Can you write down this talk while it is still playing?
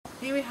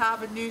Here we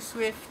have a New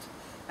Swift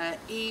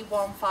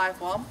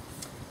E151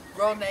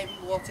 Royal Navy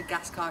water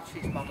gas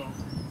cartridge model.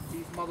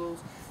 These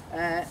models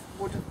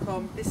would have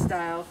come, this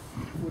style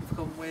would have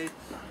come with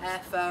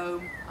air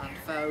foam and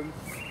foam.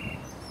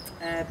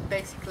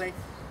 Basically,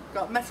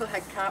 got metal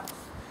head cap,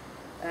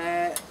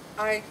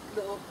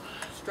 little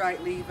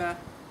strike lever,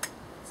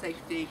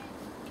 safety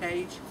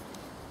cage,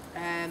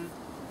 gun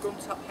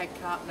top head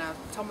cap. Now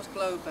Thomas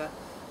Glover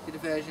did a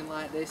version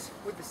like this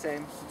with the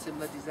same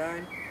similar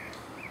design.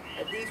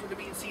 These would have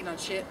been seen on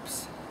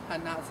ships,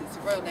 and that's it's a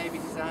Royal Navy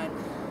design.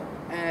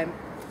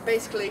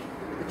 Basically,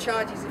 the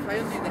charges, if I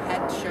undo the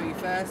head to show you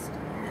first, so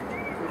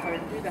if I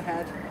undo the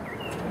head,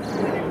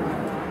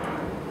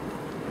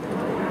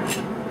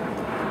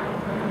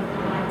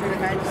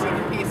 you see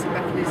the piercing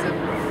mechanism.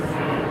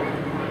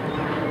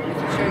 I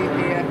can show you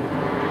here.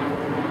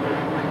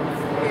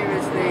 Here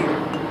is the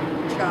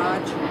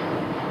charge. You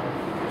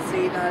can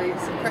see that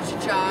it's a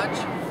pressure charge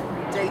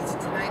dated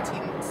to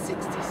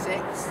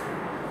 1966.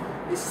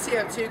 It's a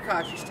CO2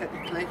 cartridge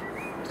technically,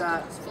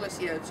 that's full of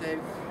CO2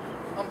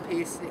 on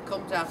piercing. It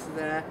comes out of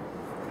there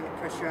and it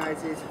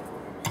pressurizes.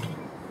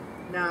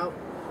 Now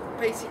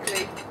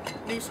basically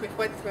New Swift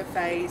went through a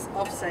phase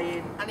of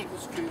saying, and it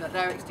was true, that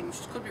their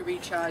extinguishers could be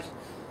recharged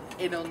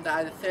in under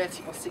either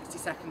 30 or 60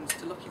 seconds.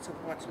 To look it up,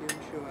 I'm actually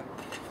unsure.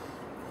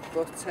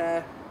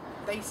 But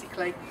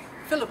basically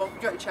fill them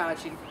up, get it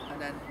charging, and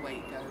then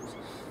away it goes.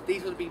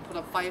 These would have been put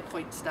on fire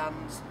point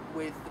stands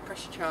with the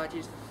pressure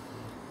charges.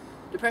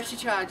 The pressure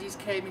charges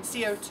came in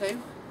CO2,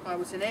 I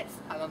was in it,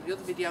 and on the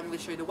other video I'm going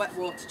to show you the wet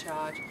water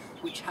charge,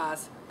 which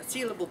has a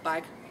sealable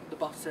bag at the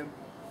bottom.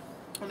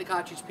 When the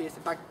cartridge pierces,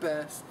 the bag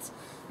bursts,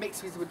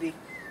 mixes with the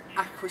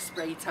aqua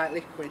spray type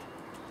liquid.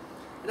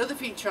 Another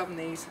feature on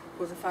these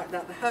was the fact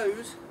that the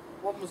hose,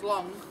 one was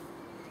long,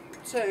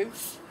 two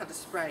had a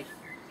spray.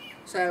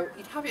 So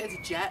you'd have it as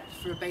a jet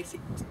for a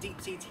basic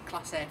deep-seated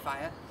class air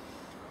fire.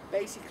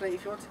 Basically,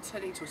 if you wanted to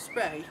turn it into a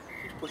spray,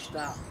 you'd push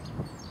that.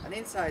 And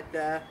inside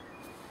there,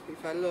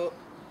 if I look,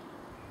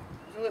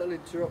 there's a little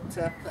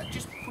interrupter that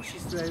just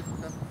pushes through.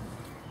 So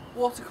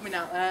water coming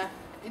out there,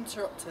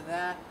 interrupter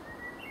there.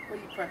 When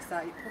you press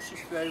that, it pushes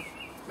through,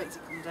 makes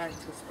it come down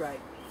into a spray.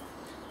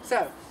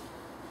 So,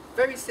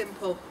 very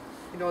simple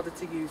in order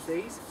to use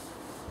these.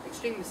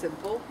 Extremely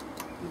simple.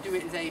 You can do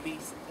it as easy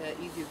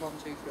as 1,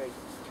 2, 3.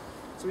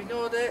 So in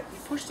order, you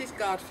push this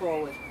guard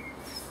forward.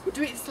 We'll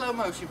do it in slow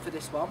motion for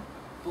this one,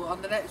 but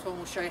on the next one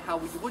we'll show you how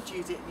we would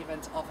use it in the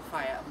event of a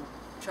fire, and we'll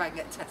try and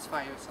get a test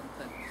fire or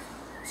something.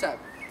 So,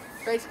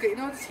 basically in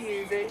order to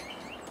use it,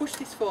 push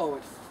this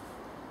forward.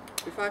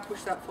 If I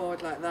push that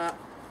forward like that,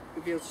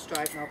 reveals the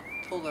strike knob,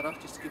 pull that off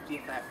just to give the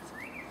effect.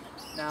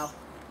 Now,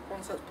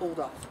 once that's pulled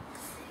off,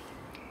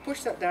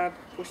 push that down,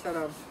 push that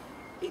on.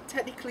 It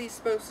technically is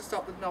supposed to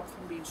stop the knob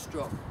from being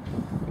struck.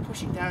 You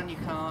push it down, you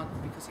can't,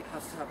 because it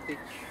has to have the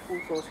full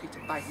force for you to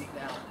bang it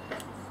down.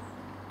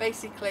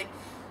 Basically,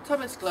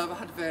 Thomas Glover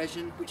had a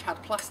version which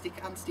had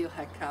plastic and steel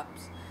head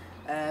caps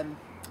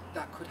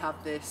that could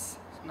have this.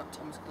 Not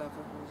Thomas Glover,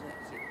 what was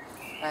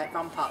it?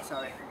 Rampart,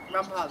 sorry.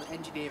 Rampart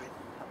Engineering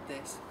had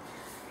this.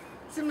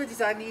 Similar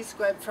design. These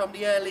went from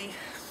the early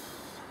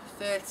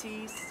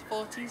 30s,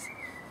 40s,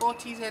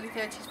 early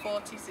 30s,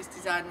 40s. This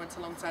design went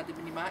alongside the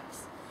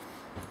Minimax.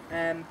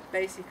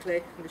 Basically,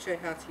 I'm going to show you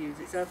how to use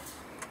it. So,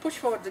 push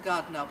forward the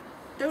guard knob.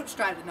 Don't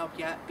strike the knob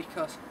yet,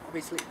 because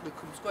obviously it will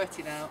come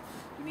squirting out.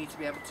 You need to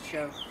be able to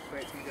show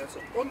where it's going to go.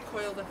 So,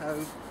 uncoil the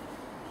hose.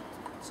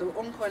 So,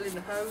 uncoiling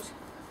the hose,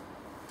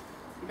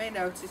 you may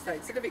notice that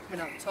instead of it coming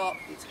out the top,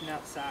 it's coming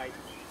out the side.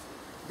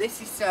 This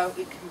is so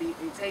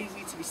it's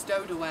easy to be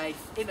stowed away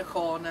in a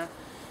corner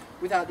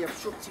without the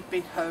obstructive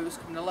big hose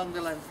coming along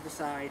the length of the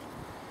side.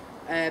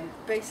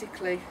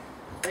 Basically,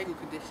 very good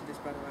condition this,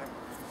 by the way.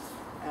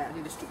 I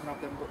need to strip one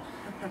of them, but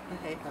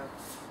hey ho.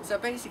 So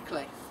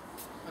basically,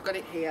 I've got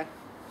it here.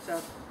 So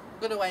I'm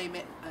going to aim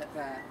it at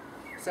there.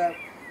 So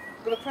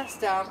I'm going to press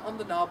down on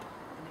the knob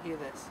and hear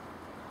this.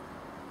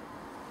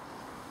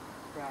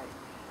 Right.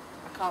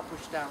 I can't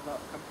push down, look,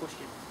 I'm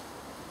pushing.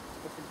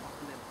 Nothing's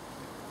happening.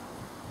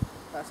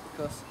 That's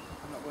because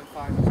I'm not going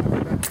far enough.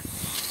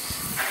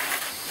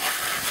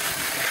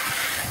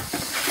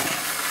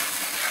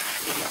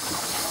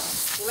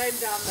 We'll aim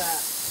down there.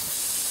 A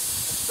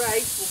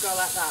spray will go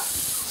like that.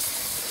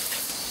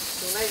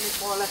 So we'll aim it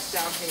more or less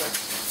down here.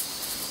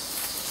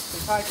 So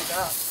if I do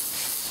that,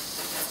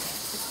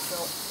 so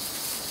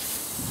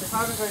if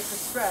I was going to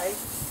spray,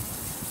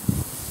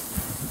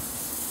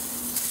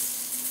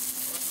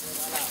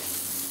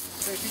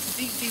 so if it's a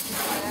deep-seated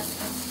fire,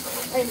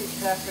 aim it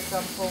there for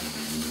example.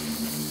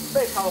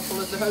 Very powerful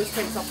as the hose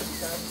takes off at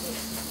its own.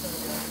 So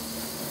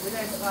we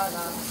aim it like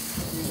that,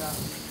 and do that.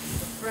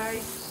 The spray,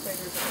 say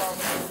there's a farm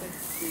or something,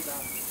 do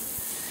that.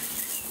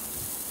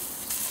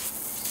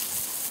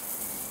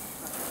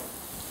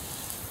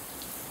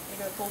 We're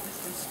going to full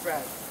distance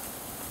spray.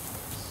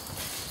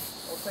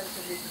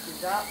 Alternatively you could do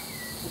that,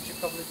 which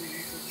would probably be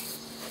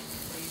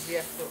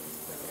easier, but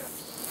there we go.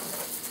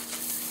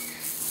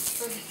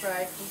 So the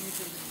spray, we'll use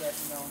the spray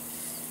from now on.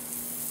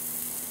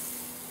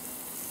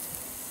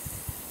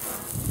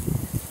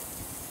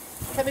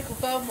 chemical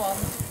foam ones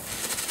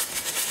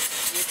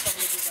will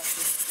probably be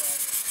better as well.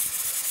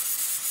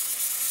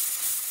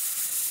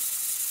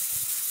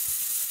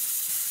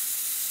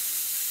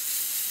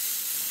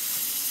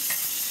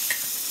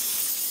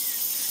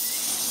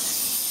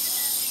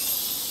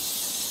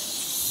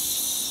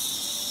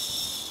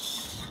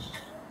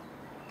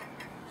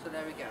 So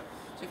there we go.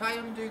 So if I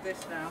undo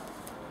this now,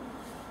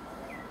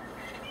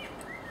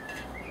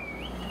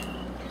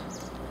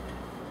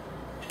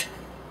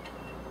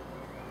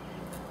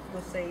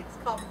 we'll see it's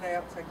carbon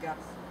dioxide gas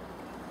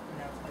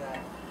out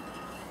there.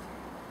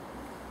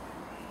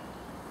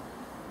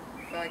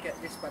 If I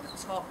get this by the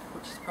top,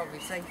 which is probably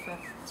safer,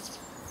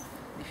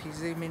 if you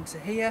zoom into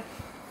here,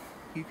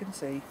 you can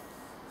see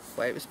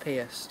where it was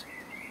pierced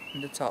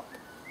in the top.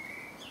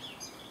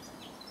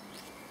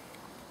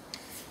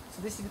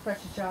 So this is the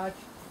pressure charge.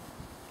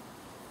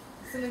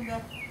 The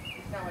cylinder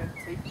is now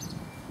empty,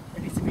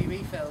 ready to be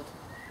refilled.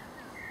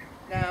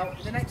 Now,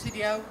 in the next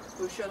video,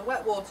 we'll show the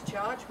wet water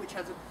charge, which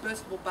has a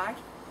burstable bag.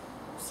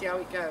 We'll see how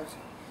it goes.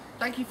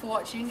 Thank you for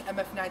watching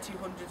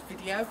MF9200's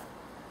video.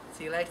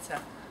 See you later.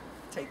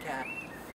 Take care.